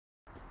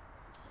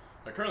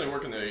I currently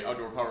work in the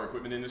outdoor power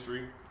equipment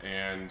industry,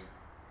 and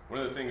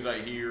one of the things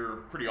I hear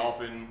pretty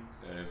often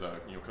is a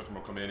customer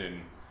will come in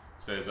and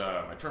says,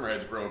 my trimmer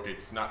head's broke,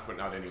 it's not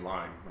putting out any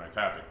line when I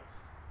tap it.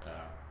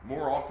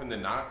 More often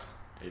than not,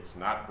 it's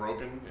not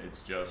broken, it's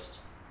just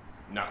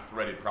not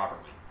threaded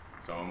properly.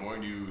 So I'm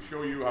going to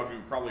show you how to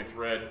probably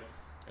thread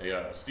a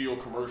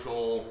Stihl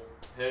commercial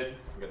head.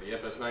 We've got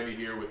the FS90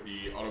 here with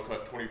the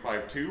Autocut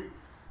 25-2.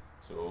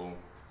 So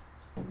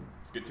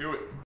let's get to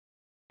it.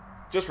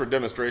 Just for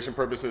demonstration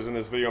purposes in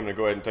this video, I'm going to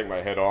go ahead and take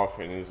my head off,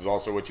 and this is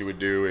also what you would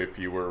do if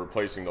you were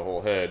replacing the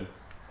whole head.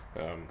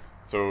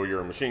 So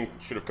your machine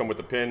should have come with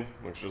a pin,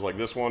 which is like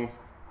this one.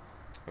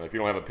 If you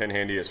don't have a pin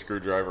handy, a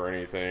screwdriver or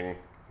anything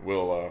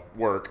will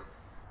work,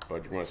 but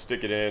you're going to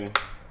stick it in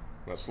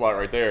that slot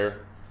right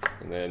there,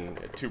 and then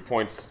at 2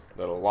 points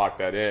that'll lock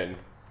that in.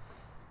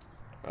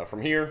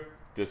 From here,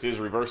 this is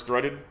reverse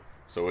threaded,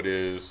 so it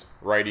is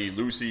righty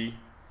loosey,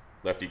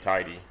 lefty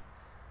tighty.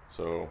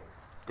 So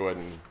go ahead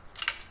and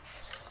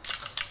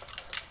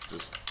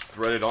just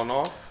thread it on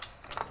off.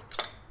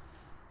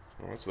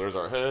 Alright, so there's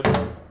our head,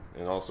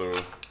 and also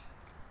you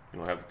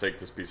don't have to take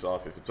this piece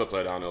off. If it's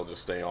upside down, it'll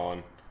just stay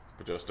on,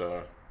 but just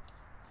I'm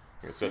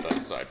gonna set that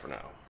aside for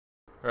now.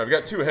 Alright, I've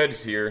got two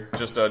heads here.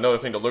 Just another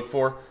thing to look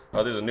for.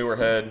 This is a newer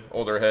head,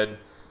 older head,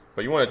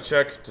 but you want to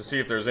check to see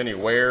if there's any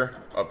wear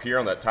up here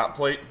on that top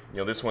plate.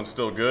 This one's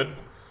still good.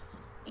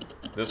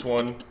 This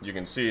one, you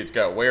can see it's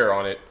got wear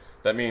on it.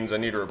 That means I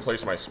need to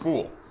replace my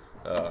spool.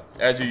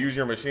 As you use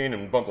your machine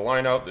and bump the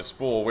line out, the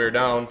spool will wear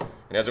down,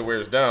 and as it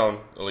wears down,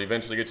 it'll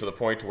eventually get to the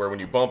point to where when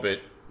you bump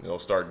it, it'll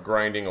start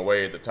grinding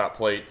away at the top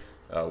plate,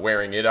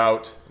 wearing it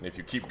out, and if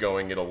you keep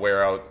going, it'll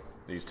wear out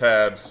these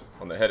tabs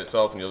on the head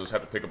itself, and you'll just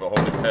have to pick up a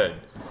whole new head.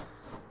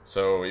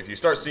 So if you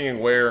start seeing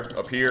wear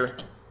up here,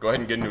 go ahead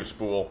and get a new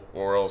spool,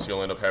 or else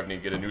you'll end up having to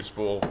get a new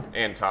spool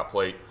and top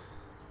plate.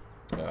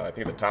 I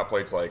think the top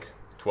plate's like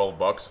 12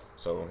 bucks,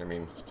 so I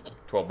mean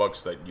 12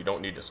 bucks that you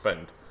don't need to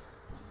spend.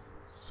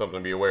 Something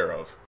to be aware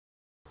of.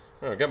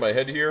 I've got my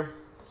head here.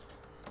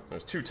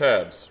 There's two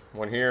tabs,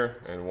 one here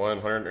and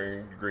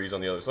 180 degrees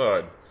on the other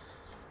side.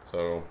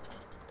 So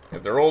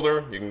if they're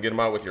older, you can get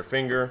them out with your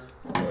finger,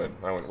 but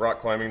I went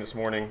rock climbing this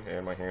morning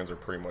and my hands are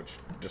pretty much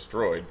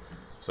destroyed.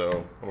 So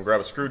I'm gonna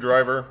grab a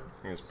screwdriver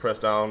and just press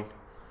down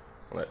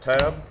on that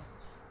tab.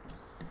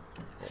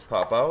 It'll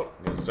pop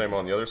out. Do the same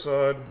on the other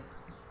side.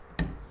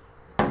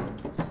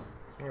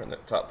 And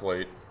that top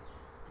plate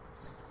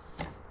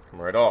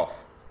come right off.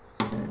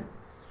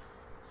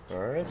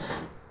 Alright,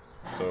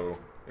 so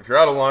if you're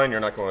out of line, you're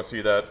not going to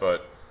see that,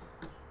 but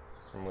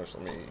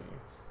let me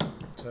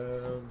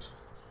tabs.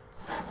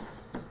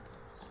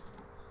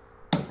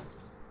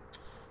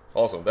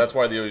 Also, that's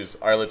why these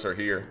eyelets are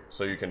here,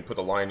 so you can put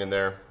the line in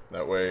there.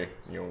 That way,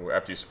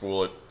 after you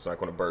spool it, it's not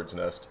going to bird's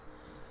nest.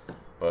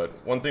 But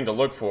one thing to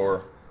look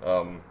for,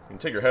 you can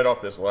take your head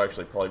off. This will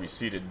actually probably be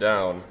seated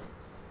down.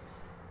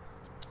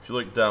 If you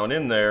look down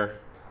in there,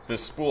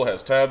 this spool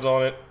has tabs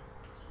on it,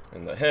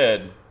 and the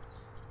head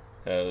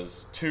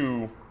has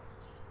two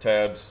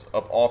tabs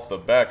up off the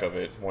back of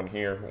it, one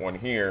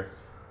here,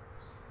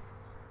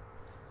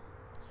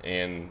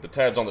 and the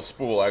tabs on the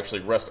spool actually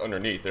rest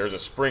underneath. There's a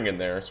spring in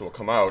there, so it'll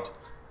come out.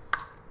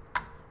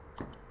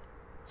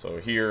 So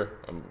here,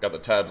 I've got the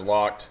tabs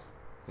locked,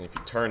 and if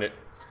you turn it,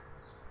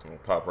 it'll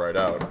pop right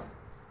out.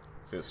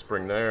 See the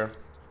spring there?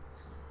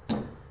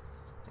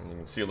 And you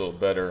can see a little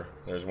better.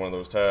 There's one of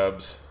those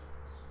tabs.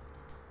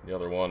 The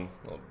other one,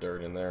 a little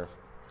dirt in there.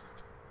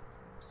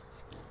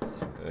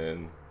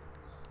 And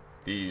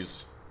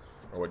these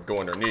are what go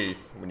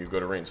underneath when you go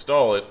to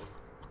reinstall it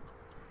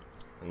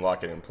and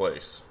lock it in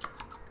place.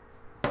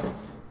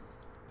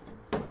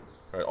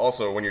 Alright,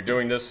 also, when you're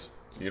doing this,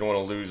 you don't want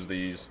to lose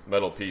these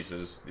metal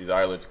pieces. These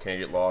eyelets can't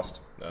get lost.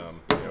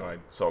 I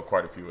sell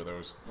quite a few of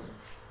those.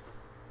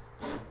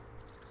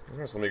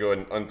 Alright, so let me go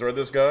ahead and unthread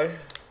this guy.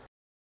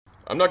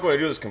 I'm not going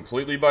to do this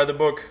completely by the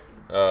book.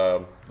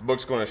 The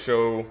book's going to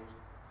show,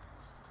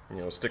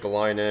 stick a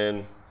line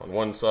in on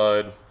one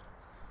side,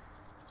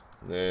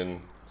 and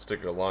then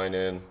stick a line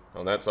in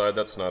on that side.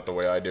 That's not the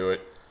way I do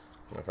it.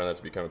 I find that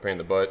to be kind of a pain in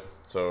the butt.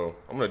 So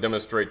I'm going to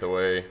demonstrate the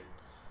way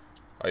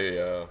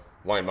I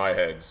line my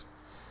heads.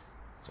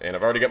 And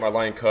I've already got my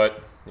line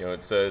cut.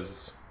 It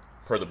says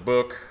per the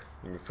book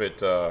you can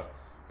fit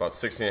about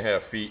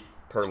 16.5 feet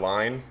per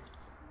line.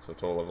 So a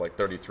total of like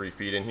 33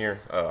 feet in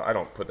here. I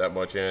don't put that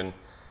much in.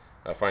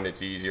 I find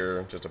it's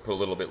easier just to put a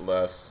little bit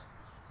less.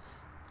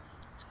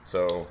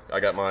 So I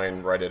got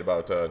mine right at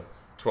about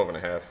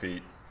 12.5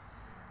 feet.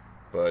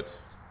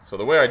 So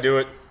the way I do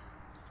it,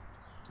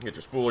 you get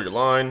your spool, your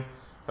line,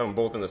 have them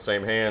both in the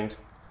same hand.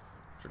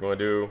 What you're going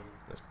to do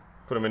is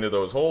put them into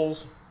those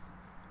holes.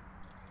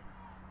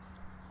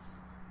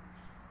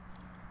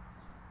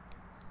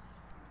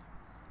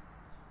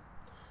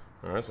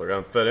 Alright, so I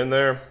got them fed in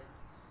there.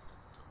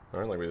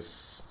 Alright, like we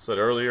just said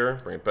earlier,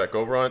 bring it back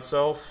over on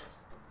itself.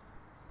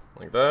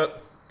 Like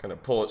that. Kind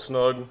of pull it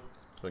snug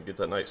so it gets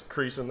that nice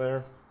crease in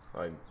there.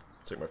 I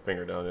stick my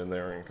finger down in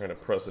there and kind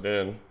of press it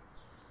in.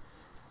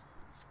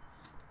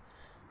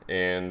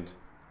 And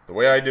the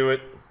way I do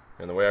it,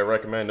 and the way I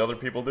recommend other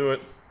people do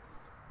it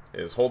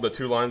is hold the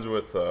two lines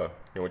with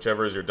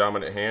whichever is your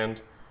dominant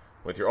hand.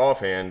 With your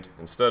offhand,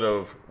 instead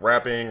of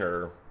wrapping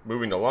or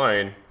moving the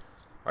line,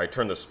 I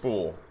turn the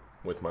spool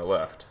with my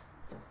left.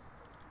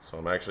 So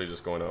I'm actually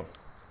just going to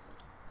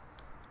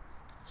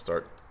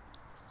start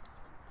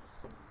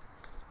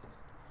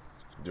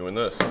doing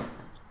this.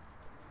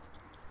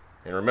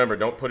 And remember,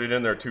 don't put it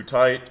in there too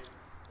tight,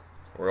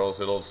 or else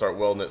it'll start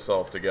welding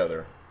itself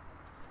together.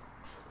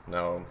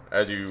 Now,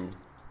 as you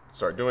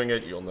start doing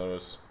it, you'll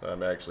notice that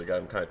I've actually got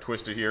them kind of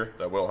twisted here.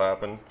 That will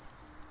happen.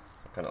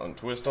 Kind of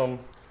untwist them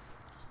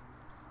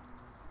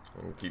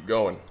and keep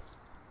going.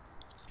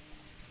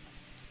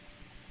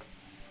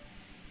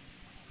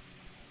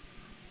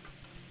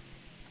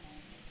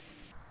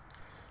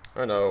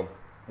 Alright, now,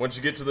 once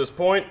you get to this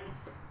point,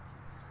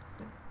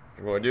 what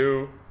you're going to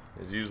do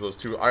is use those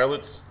two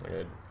eyelets, like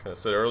I kind of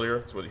said earlier.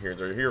 That's what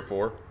they're here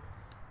for.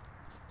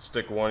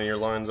 Stick one of your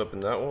lines up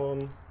in that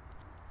one,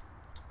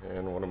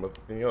 and one up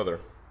in the other.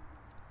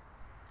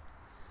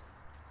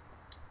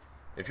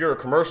 If you're a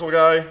commercial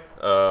guy,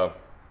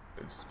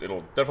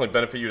 it'll definitely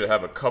benefit you to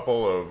have a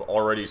couple of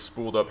already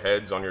spooled up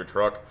heads on your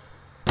truck.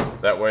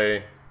 That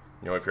way,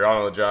 if you're out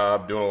on the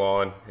job doing a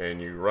lawn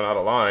and you run out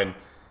of line,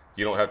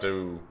 you don't have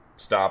to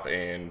stop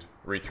and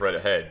rethread a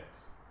head.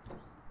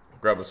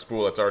 Grab a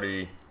spool that's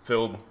already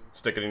filled,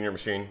 stick it in your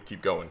machine,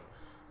 keep going.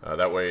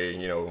 That way,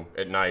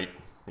 at night,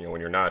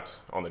 when you're not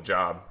on the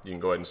job, you can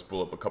go ahead and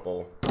spool up a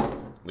couple,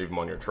 leave them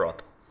on your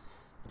truck.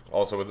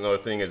 Also, another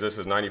thing is this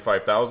is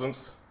 95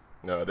 thousandths.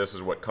 This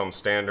is what comes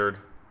standard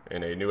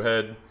in a new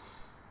head.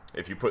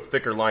 If you put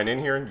thicker line in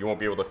here, you won't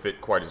be able to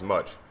fit quite as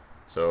much.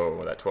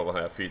 So that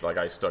 12.5 feet like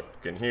I stuck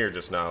in here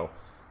just now,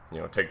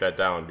 take that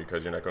down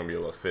because you're not going to be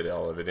able to fit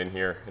all of it in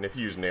here. And if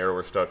you use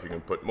narrower stuff, you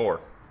can put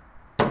more.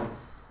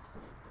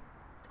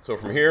 So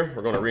from here,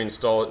 we're going to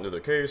reinstall it into the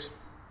case.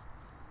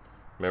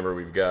 Remember,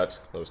 we've got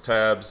those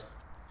tabs.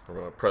 We're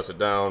going to press it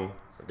down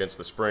against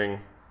the spring,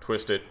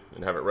 twist it,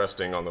 and have it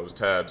resting on those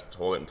tabs to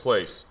hold it in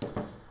place.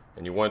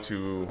 And you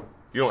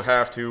don't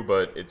have to,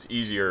 but it's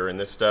easier in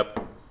this step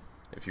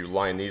if you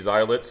line these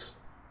eyelets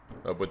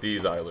up with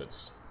these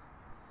eyelets.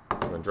 I'm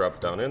going to drop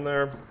it down in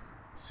there,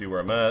 see where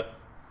I'm at.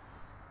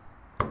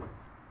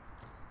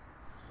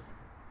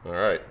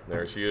 Alright,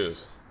 there she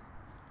is.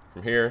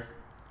 From here,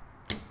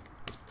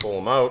 just pull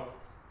them out,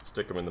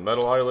 stick them in the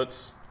metal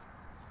eyelets,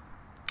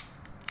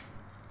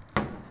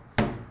 take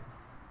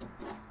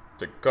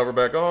the cover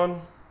back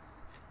on.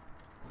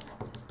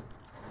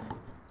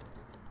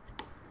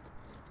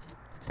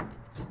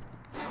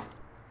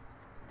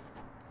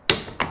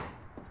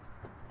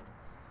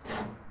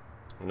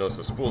 Notice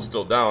the spool's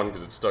still down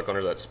because it's stuck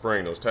under that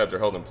spring. Those tabs are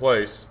held in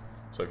place.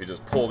 So if you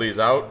just pull these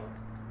out,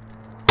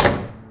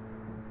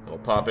 it'll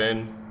pop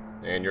in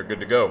and you're good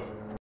to go.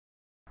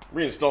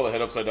 Reinstall the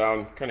head upside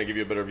down, kind of give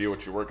you a better view of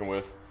what you're working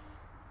with.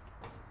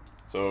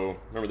 So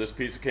remember this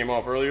piece that came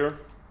off earlier?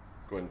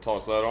 Go ahead and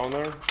toss that on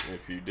there.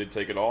 If you did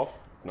take it off,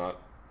 if not,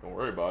 don't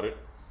worry about it.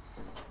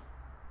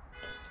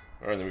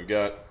 Alright, then we've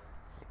got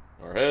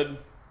our head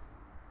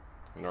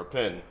and our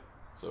pin.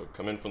 So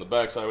come in from the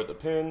back side with the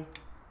pin.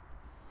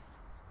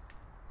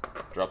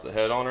 Drop the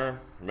head on her.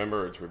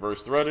 Remember, it's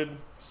reverse threaded,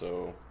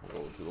 so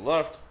we'll go to the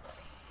left.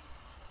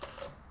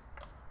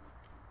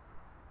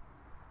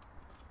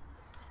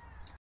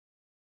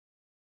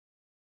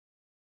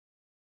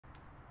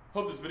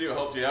 Hope this video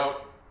helped you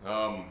out.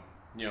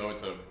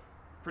 It's a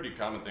pretty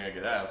common thing I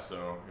get asked,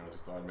 so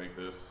just thought I'd make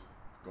this.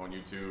 Go on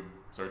YouTube,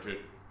 search it.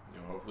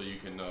 Hopefully you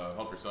can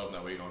help yourself, and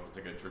that way you don't have to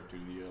take a trip to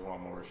the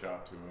lawnmower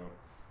shop to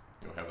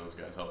have those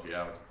guys help you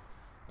out.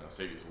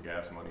 Save you some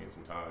gas money and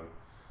some time.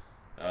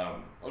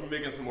 I'll be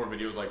making some more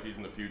videos like these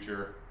in the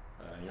future.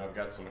 I've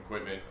got some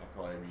equipment.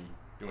 I'll probably be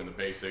doing the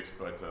basics,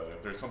 but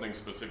if there's something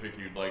specific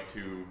you'd like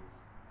to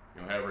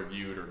have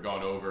reviewed or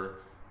gone over,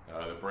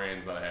 the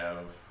brands that I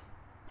have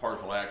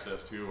partial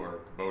access to are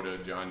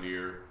Kubota, John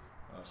Deere,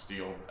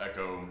 Stihl,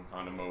 Echo,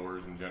 Honda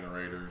mowers and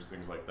generators,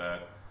 things like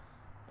that.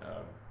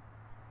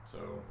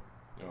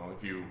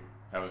 If you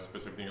have a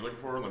specific thing you're looking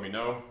for, let me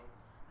know,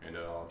 and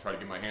I'll try to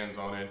get my hands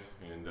on it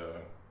and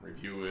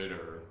review it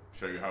or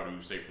show you how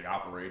to safely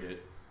operate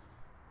it,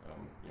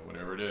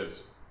 whatever it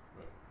is.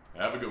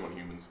 But have a good one,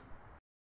 humans.